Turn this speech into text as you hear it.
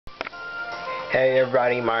Hey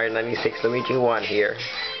everybody, Mario96 Luigi 1 here.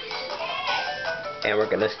 And we're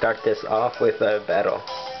gonna start this off with a battle.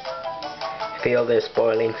 Feel this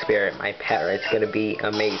boiling spirit, my pet. It's gonna be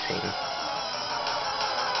amazing.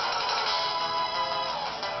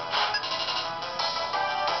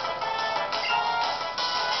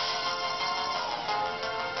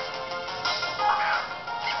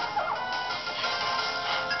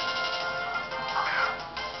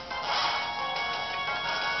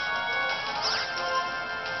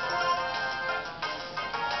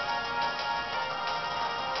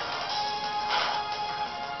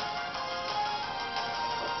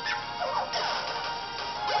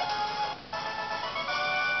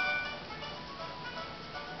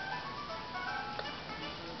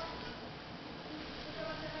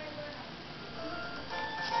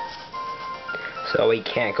 So we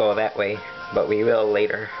can't go that way, but we will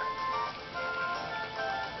later.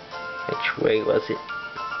 Which way was it?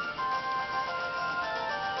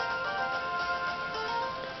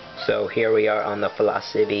 So here we are on the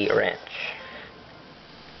Velocity Ranch.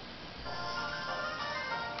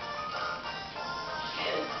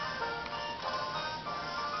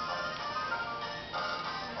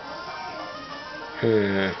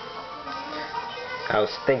 I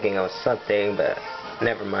was thinking of something, but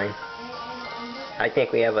never mind. I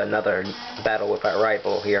think we have another battle with our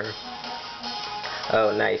rival here.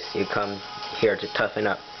 Oh, nice. You come here to toughen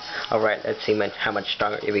up. Alright, let's see how much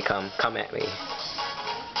stronger you become. Come at me.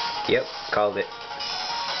 Yep, called it.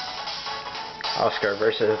 Oscar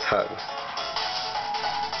versus Hug.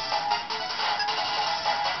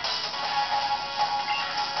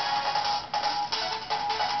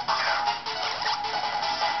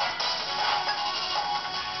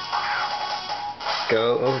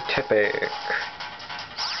 Go Typic.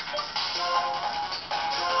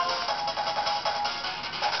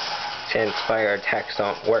 Since fire attacks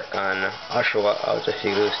don't work on Oshawott, I'll just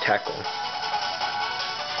use Tackle.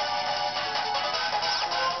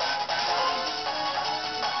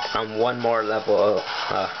 I'm one more level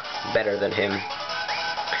better than him.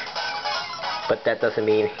 But that doesn't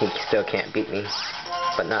mean he still can't beat me.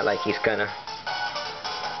 But not like he's gonna.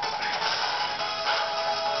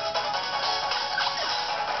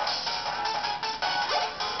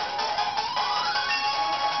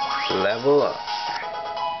 Level up.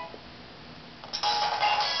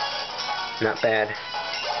 Not bad.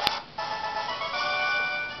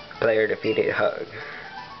 Player defeated Hug.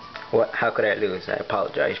 What? How could I lose? I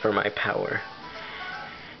apologize for my power.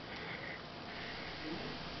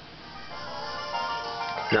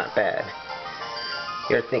 Not bad.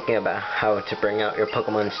 You're thinking about how to bring out your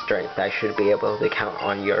Pokemon's strength. I should be able to count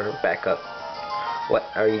on your backup. What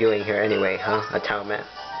are you doing here anyway, huh? A town map.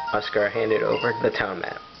 Oscar handed over the town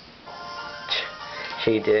map.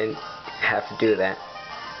 She didn't have to do that.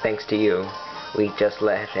 Thanks to you, we just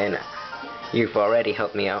left and you've already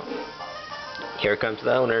helped me out. Here comes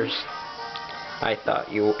the owners. I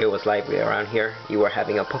thought it was lively around here. You were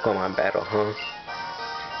having a Pokemon battle, huh?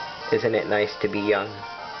 Isn't it nice to be young?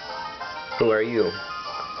 Who are you?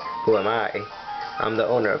 Who am I? I'm the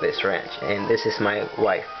owner of this ranch, and this is my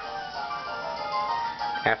wife.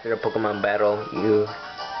 After the Pokemon battle, you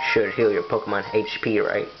should heal your Pokemon HP,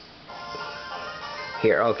 right?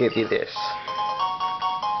 Here, I'll give you this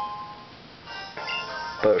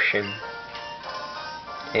potion,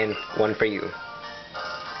 and one for you.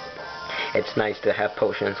 It's nice to have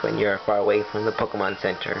potions when you're far away from the Pokemon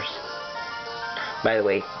centers. By the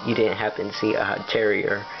way, you didn't happen to see a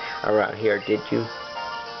Hatterene around here, did you?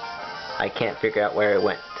 I can't figure out where it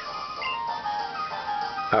went.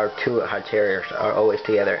 Our two Hatterenes are always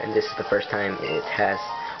together, and this is the first time it has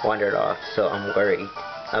wandered off, so I'm worried.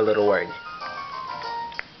 A little worried.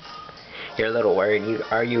 You're a little worried?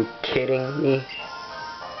 Are you kidding me?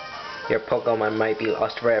 Your Pokemon might be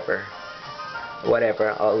lost forever.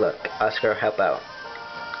 Whatever, oh look, Oscar, help out.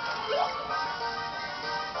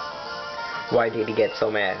 Why did he get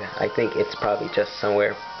so mad? I think it's probably just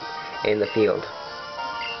somewhere in the field.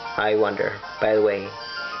 I wonder. By the way,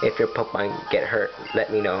 if your Pokemon get hurt,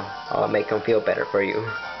 let me know. I'll make them feel better for you.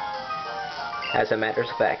 As a matter of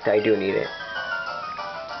fact, I do need it.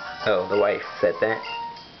 Oh, the wife said that.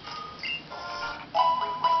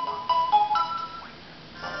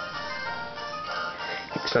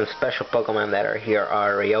 Some special Pokemon that are here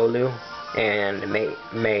are Riolu and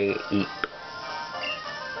Mareep.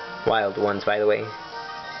 Wild ones, by the way.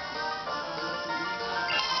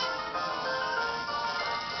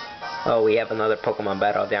 Oh, we have another Pokemon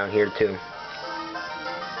battle down here too.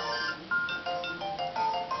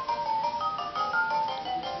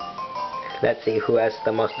 Let's see who has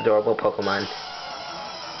the most adorable Pokemon.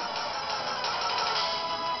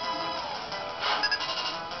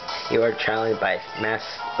 You are challenged by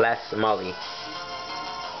Last Molly.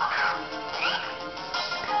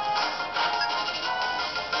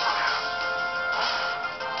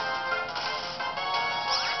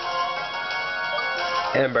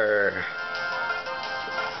 Ember.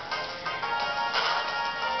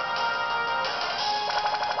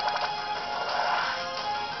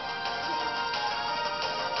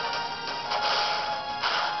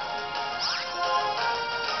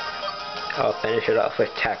 I'll finish it off with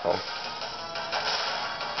Tackle.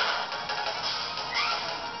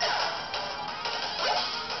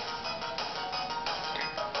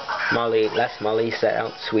 Last Molly set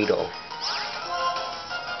out Sweetle.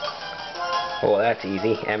 Oh, that's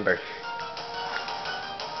easy. Ember.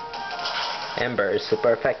 Ember is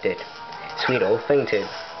super affected. Sweetle fainted.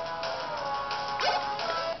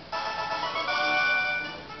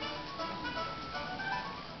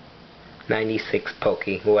 $96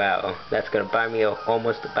 Pokey. Wow, that's gonna buy me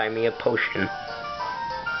almost buy me a potion.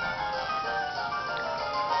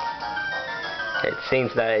 It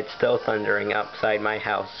seems that it's still thundering outside my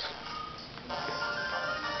house.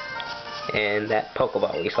 And that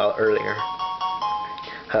Pokeball we saw earlier.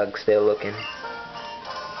 Hug still looking.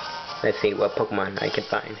 Let's see what Pokemon I can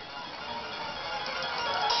find.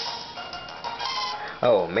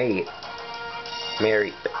 Oh, Mary.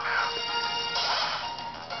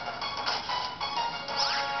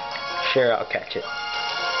 Sure, I'll catch it.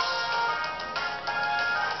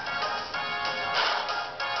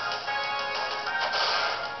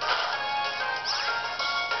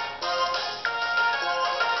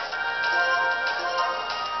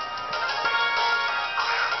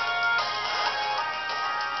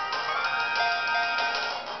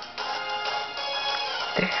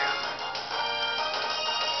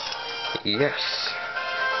 Yes.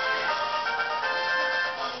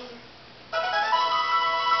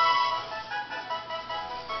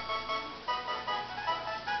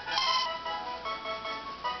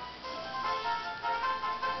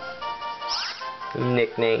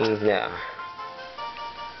 Nickname, no.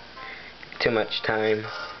 Too much time,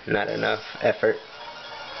 not enough effort.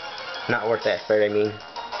 Not worth the effort, I mean.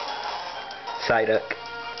 Psyduck.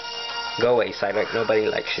 Go away, Psyduck, nobody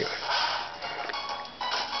likes you.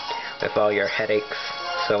 With all your headaches,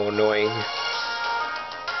 so annoying.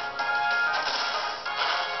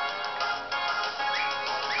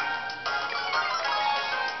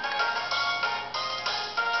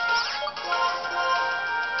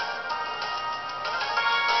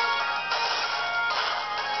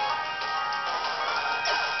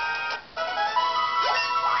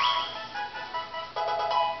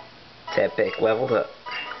 Epic leveled up.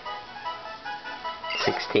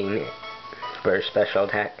 16 for a special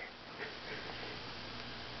attack.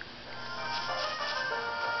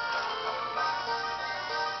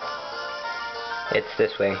 It's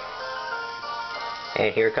this way.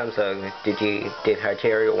 And here comes a did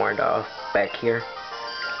Hytera warned off back here?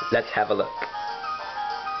 Let's have a look.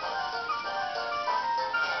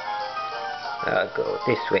 I'll go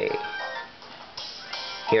this way.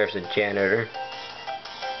 Here's a janitor.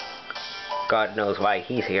 God knows why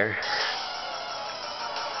he's here.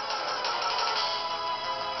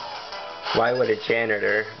 Why would a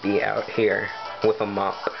janitor be out here with a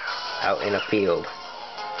mop out in a field?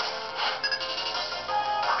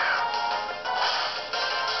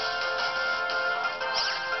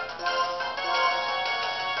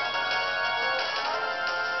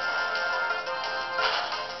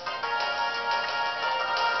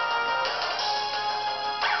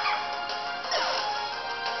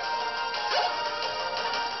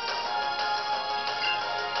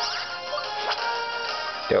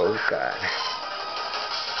 Oh God.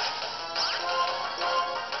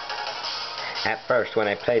 At first when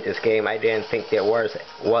I played this game I didn't think there was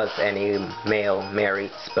any male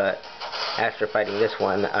Marys, but after fighting this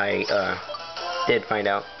one I did find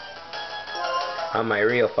out. On my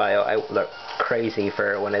real file I look crazy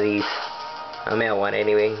for one of these, a male one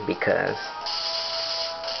anyway, because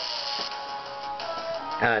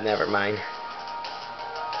never mind.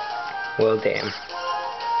 Well, damn.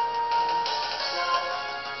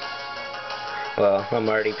 Well, I'm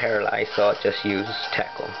already paralyzed, so I'll just use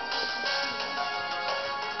Tackle.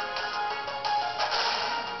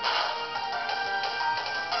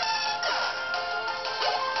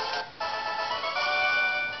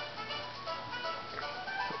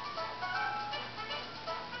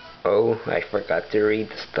 Oh, I forgot to read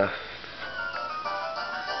the stuff.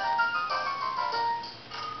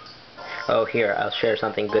 Oh, here, I'll share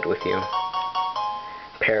something good with you.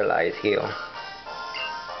 Paralyze heal.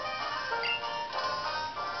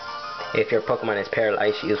 If your Pokemon is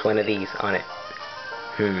paralyzed, use one of these on it.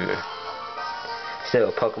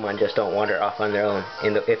 Still, Pokemon just don't wander off on their own.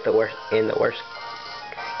 In the worst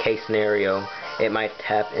case scenario, it might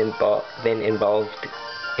have been involved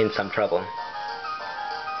in some trouble.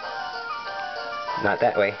 Not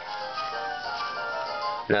that way.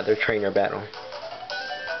 Another trainer battle.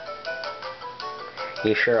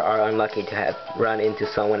 You sure are unlucky to have run into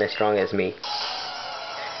someone as strong as me.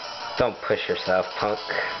 Don't push yourself, punk.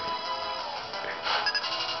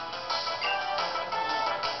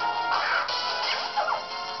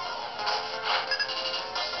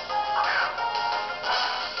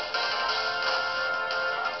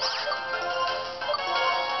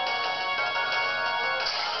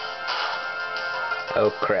 Oh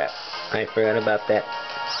crap, I forgot about that.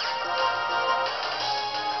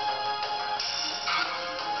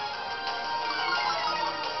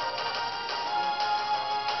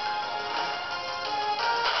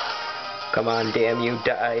 Come on, damn you,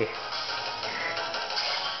 die.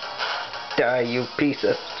 Die, you piece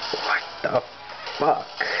of... What the fuck?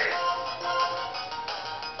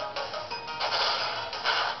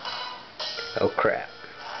 Oh crap.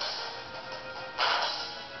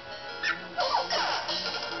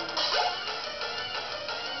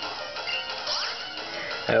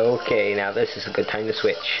 Okay, now this is a good time to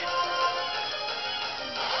switch.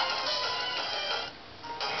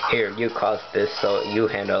 Here, you caused this, so you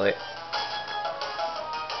handle it.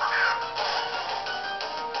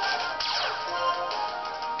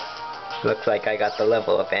 Looks like I got the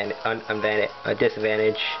level of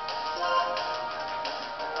disadvantage.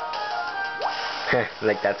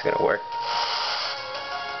 Like that's gonna work.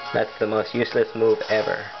 That's the most useless move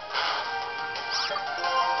ever.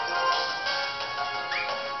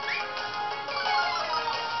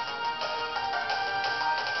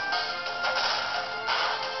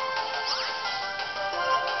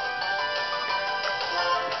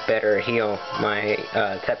 Better heal my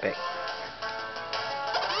Tepig.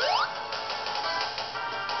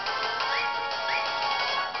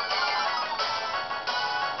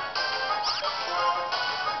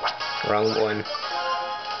 Wrong one.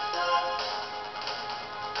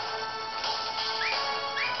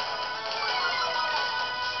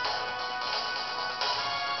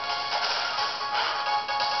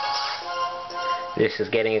 This is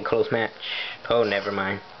getting a close match. Oh, never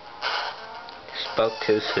mind. Spoke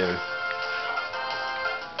too soon.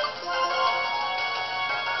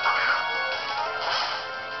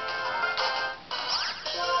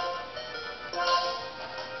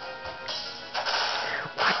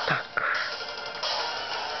 What the?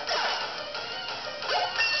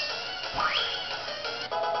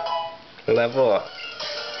 Level up.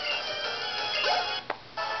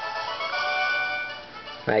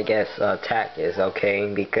 I guess attack is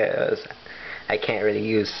okay because I can't really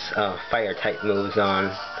use fire type moves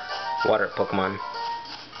on water Pokemon.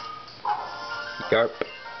 Yarp.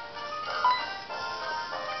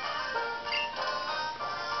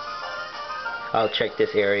 I'll check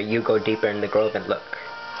this area. You go deeper in the grove and look.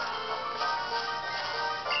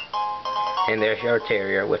 And there's your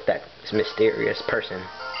terrier with that mysterious person.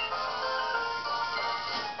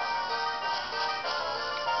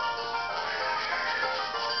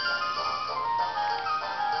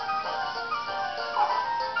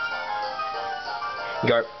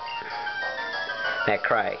 Yarp. That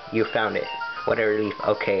cry. You found it. What a relief.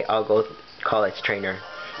 Okay, I'll go call its trainer.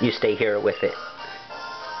 You stay here with it.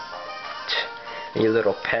 You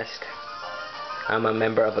little pest. I'm a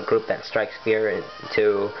member of a group that strikes fear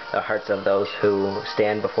into the hearts of those who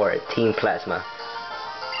stand before it. Team Plasma.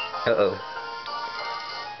 Uh-oh.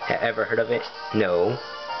 Ever heard of it? No.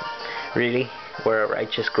 Really? We're a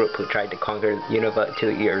righteous group who tried to conquer Unova 2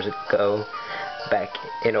 years ago. Back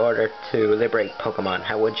in order to liberate Pokemon.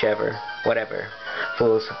 Whatever.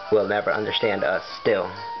 Fools will never understand us.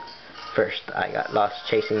 Still. First, I got lost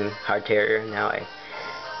chasing Hardterrier.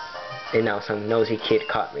 Now some nosy kid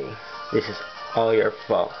caught me. This is all your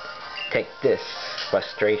fault. Take this,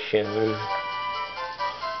 frustration.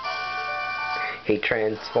 He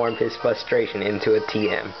transformed his frustration into a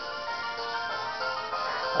TM.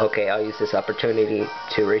 Okay, I'll use this opportunity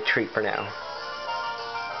to retreat for now.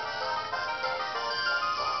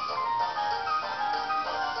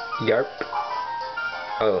 Yarp.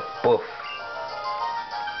 Oh, woof.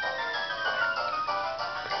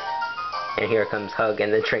 And here comes Hug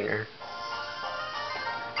and the trainer.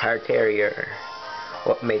 Hardterrier,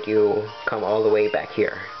 what made you come all the way back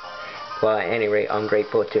here? Well, at any rate, I'm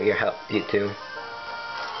grateful to your help, you two.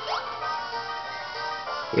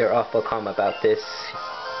 You're awful calm about this.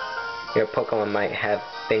 Your Pokemon might have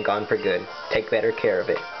been gone for good. Take better care of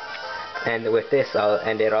it. And with this, I'll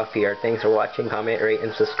end it off here. Thanks for watching, comment, rate,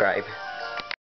 and subscribe.